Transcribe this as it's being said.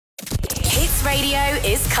Radio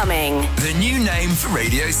is coming. The new name for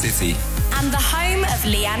Radio City. And the home of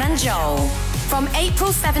Leanne and Joel. From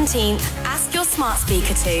April 17th, ask your smart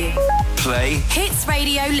speaker to play Hits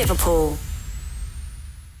Radio Liverpool.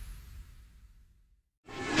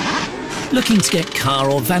 Looking to get car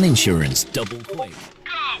or van insurance double quick?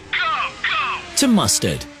 Go! To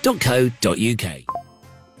mustard.co.uk.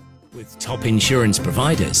 With top insurance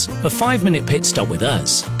providers, a 5-minute pit stop with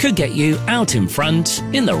us could get you out in front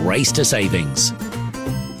in the race to savings.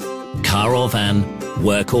 Car or van,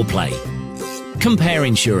 work or play. Compare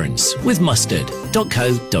insurance with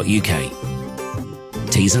mustard.co.uk.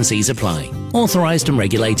 T's and C's apply. Authorised and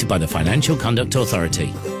regulated by the Financial Conduct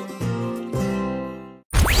Authority.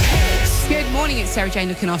 Good morning, it's Sarah Jane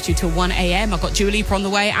looking after you till 1 a.m. I've got Dua Lipa on the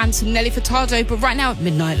way and some Nelly Furtado, but right now at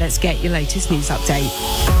midnight, let's get your latest news update.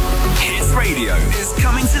 Hits Radio is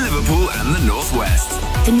coming to Liverpool and the North West.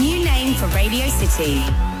 The new name for Radio City.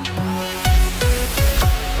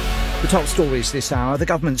 The top stories this hour. The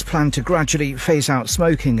government's plan to gradually phase out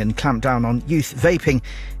smoking and clamp down on youth vaping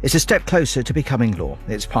is a step closer to becoming law.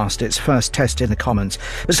 It's passed its first test in the Commons.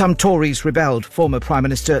 But some Tories rebelled. Former Prime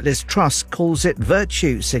Minister Liz Truss calls it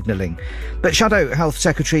virtue signalling. But Shadow Health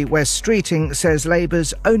Secretary Wes Streeting says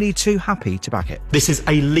Labour's only too happy to back it. This is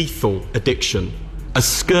a lethal addiction, a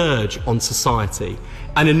scourge on society,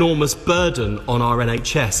 an enormous burden on our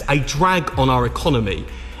NHS, a drag on our economy,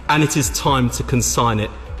 and it is time to consign it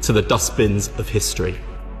to the dustbins of history.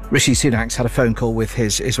 Rishi Sunak's had a phone call with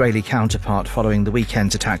his Israeli counterpart following the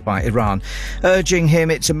weekend's attack by Iran, urging him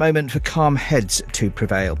it's a moment for calm heads to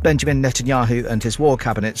prevail. Benjamin Netanyahu and his war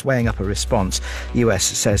cabinet's weighing up a response. The US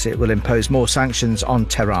says it will impose more sanctions on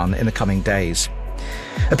Tehran in the coming days.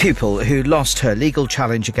 A pupil who lost her legal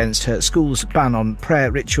challenge against her school's ban on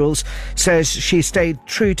prayer rituals says she stayed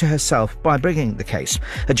true to herself by bringing the case.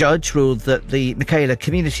 A judge ruled that the Michaela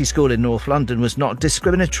Community School in North London was not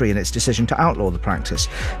discriminatory in its decision to outlaw the practice.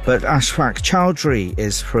 But Ashfaq Chowdhury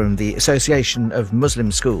is from the Association of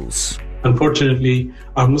Muslim Schools. Unfortunately,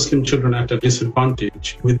 our Muslim children are at a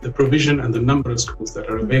disadvantage with the provision and the number of schools that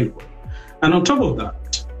are available. And on top of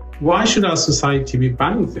that, why should our society be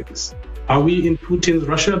banning things? Are we in Putin's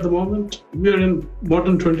Russia at the moment? We're in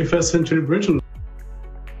modern 21st century Britain.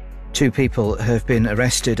 2 people have been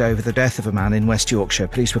arrested over the death of a man in West Yorkshire.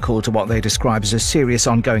 Police were called to what they describe as a serious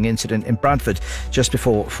ongoing incident in Bradford just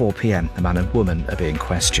before 4 p.m. The man and woman are being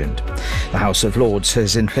questioned. The House of Lords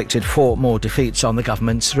has inflicted 4 more defeats on the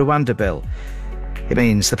government's Rwanda bill. It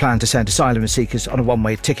means the plan to send asylum seekers on a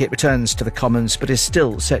one-way ticket returns to the Commons but is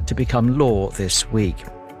still set to become law this week.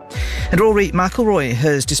 And Rory McIlroy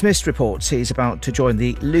has dismissed reports he's about to join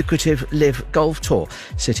the lucrative Live Golf Tour.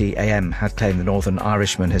 City AM had claimed the Northern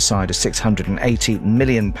Irishman has signed a £680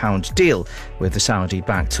 million deal with the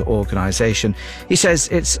Saudi-backed organisation. He says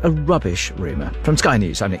it's a rubbish rumour. From Sky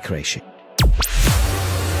News, I'm Nick Qureshi.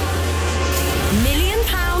 £1 million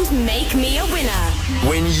make me a winner.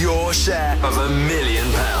 Win your share of £1 million.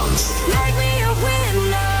 Make me a winner.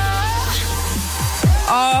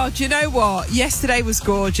 Oh, do you know what? Yesterday was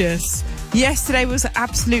gorgeous. Yesterday was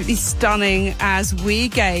absolutely stunning as we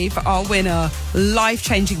gave our winner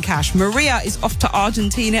life-changing cash. Maria is off to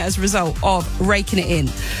Argentina as a result of raking it in.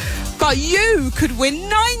 But you could win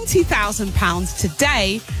 £90,000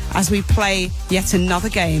 today as we play yet another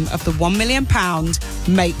game of the £1 million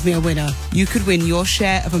Make Me a Winner. You could win your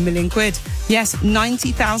share of £1 million. Yes,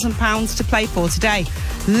 £90,000 to play for today.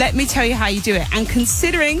 Let me tell you how you do it. And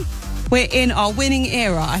considering we're in our winning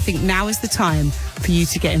era, I think now is the time for you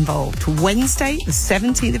to get involved. Wednesday, the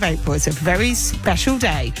 17th of April. It's a very special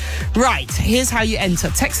day. Right, here's how you enter.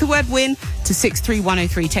 Text the word WIN to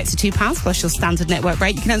 63103. Text to £2 plus your standard network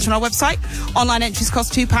rate. You can enter on our website. Online entries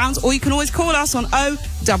cost £2, or you can always call us on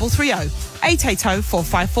 0330 880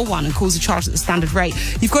 4541 and calls are charged at the standard rate.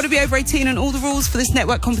 You've got to be over 18 and all the rules for this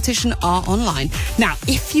network competition are online. Now,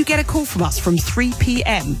 if you get a call from us from 3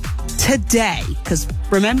 p.m. today, because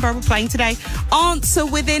remember we're playing today, answer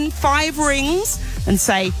within 5 rings and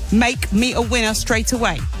say, make me a winner straight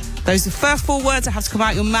away. Those are the first 4 words that have to come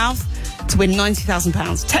out your mouth to win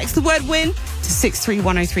 £90,000. Text the word WIN to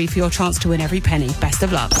 63103 for your chance to win every penny. Best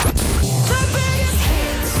of luck.